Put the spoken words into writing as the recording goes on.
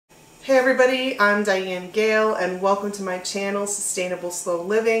Hey everybody, I'm Diane Gale and welcome to my channel, Sustainable Slow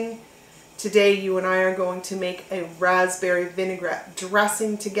Living. Today you and I are going to make a raspberry vinaigrette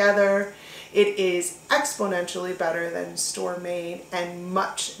dressing together. It is exponentially better than store-made and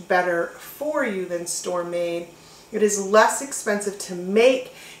much better for you than store-made. It is less expensive to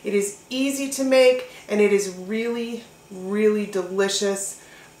make, it is easy to make, and it is really, really delicious,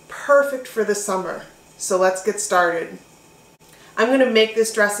 perfect for the summer. So let's get started. I'm going to make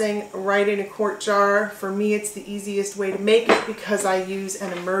this dressing right in a quart jar. For me, it's the easiest way to make it because I use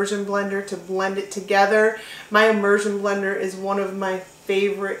an immersion blender to blend it together. My immersion blender is one of my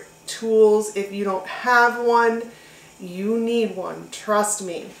favorite tools. If you don't have one, you need one, trust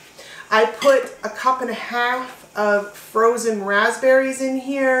me. I put 1.5 cups of frozen raspberries in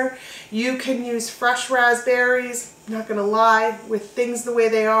here. You can use fresh raspberries. I'm not gonna lie, with things the way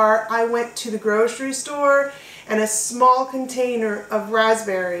they are, I went to the grocery store and a small container of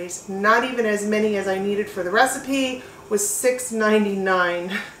raspberries, not even as many as I needed for the recipe, was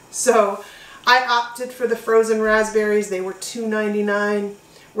 $6.99. So I opted for the frozen raspberries. They were $2.99.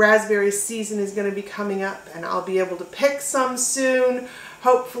 Raspberry season is going to be coming up and I'll be able to pick some soon.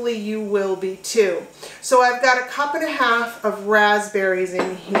 Hopefully you will be too. So I've got 1.5 cups of raspberries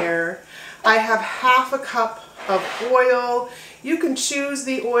in here. I have 1/2 cup of oil. You can choose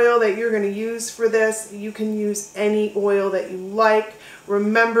the oil that you're going to use for this. You can use any oil that you like.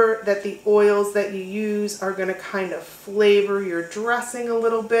 Remember that the oils that you use are going to kind of flavor your dressing a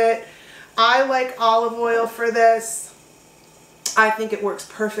little bit. I like olive oil for this. I think it works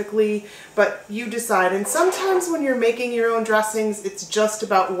perfectly, but you decide. And sometimes when you're making your own dressings, it's just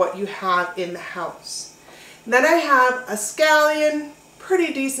about what you have in the house. And then I have a scallion,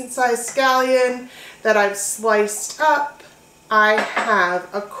 pretty decent sized scallion that I've sliced up. I have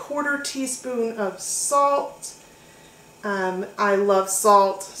 1/4 teaspoon of salt. I love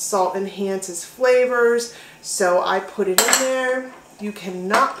salt. Salt enhances flavors, so I put it in there. You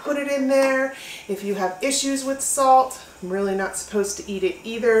cannot put it in there if you have issues with salt. I'm really not supposed to eat it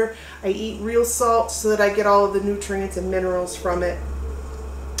either. I eat real salt so that I get all of the nutrients and minerals from it,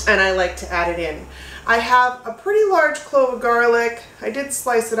 and I like to add it in. I have a pretty large clove of garlic. I did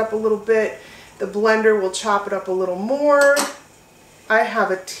slice it up a little bit. The blender will chop it up a little more. I have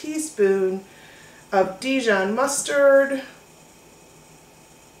 1 teaspoon of Dijon mustard.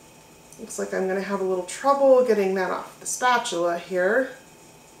 Looks like I'm going to have a little trouble getting that off the spatula here.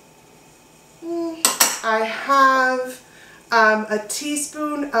 I have 1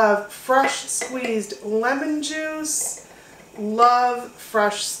 teaspoon of fresh squeezed lemon juice. Love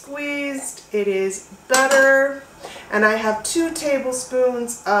fresh squeezed. It is better. And I have 2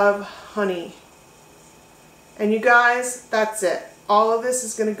 tablespoons of honey. And you guys, that's it. All of this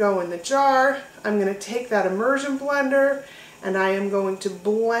is going to go in the jar. I'm going to take that immersion blender and I am going to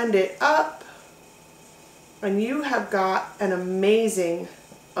blend it up. And you have got an amazing,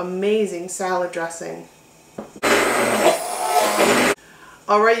 amazing salad dressing.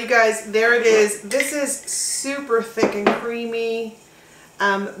 Alright you guys, there it is. This is super thick and creamy.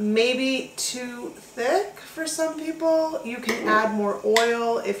 Maybe too thick for some people. You can add more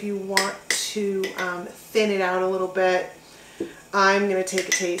oil if you want to thin it out a little bit. I'm going to take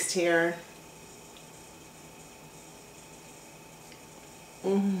a taste here.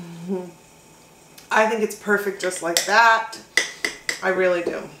 I think it's perfect just like that. I really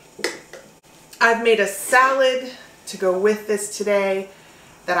do. I've made a salad to go with this today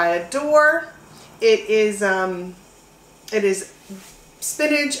that I adore. It is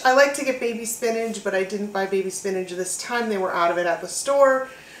spinach. I like to get baby spinach, but I didn't buy baby spinach this time. They were out of it at the store.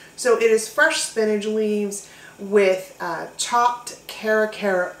 So it is fresh spinach leaves with chopped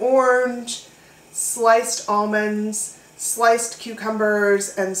cara orange, sliced almonds, sliced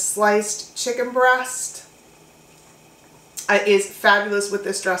cucumbers, and sliced chicken breast. It is fabulous with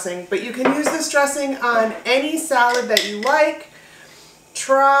this dressing, but you can use this dressing on any salad that you like.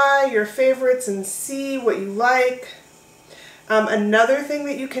 Try your favorites and see what you like. Another thing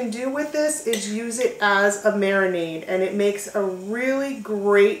that you can do with this is use it as a marinade, and it makes a really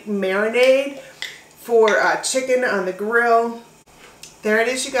great marinade for chicken on the grill. There it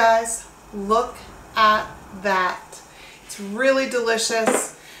is, you guys. Look at that. It's really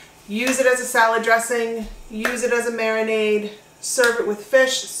delicious. Use it as a salad dressing, use it as a marinade, serve it with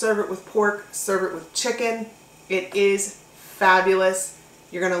fish, serve it with pork, serve it with chicken. It is fabulous.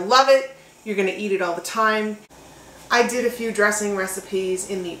 You're gonna love it. You're gonna eat it all the time. I did a few dressing recipes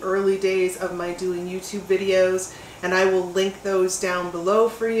in the early days of my doing YouTube videos, and I will link those down below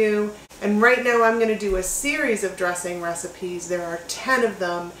for you. And right now I'm going to do a series of dressing recipes. There are 10 of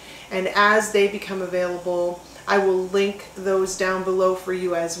them, and as they become available, I will link those down below for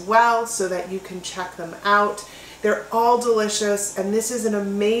you as well so that you can check them out. They're all delicious, and this is an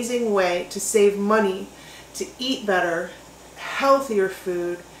amazing way to save money, to eat better, healthier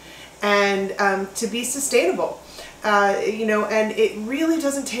food, and to be sustainable. You know, and it really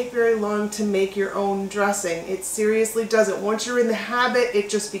doesn't take very long to make your own dressing. It seriously doesn't. Once you're in the habit, it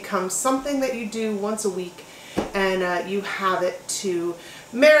just becomes something that you do once a week, and you have it to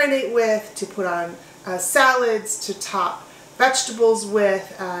marinate with, to put on salads, to top vegetables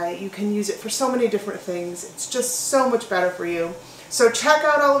with. You can use it for so many different things. It's just so much better for you. So check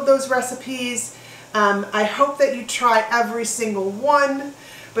out all of those recipes. I hope that you try every single one,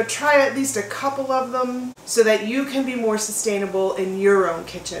 but try at least a couple of them so that you can be more sustainable in your own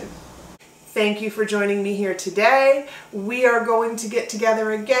kitchen. Thank you for joining me here today. We are going to get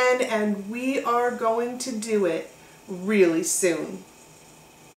together again, and we are going to do it really soon.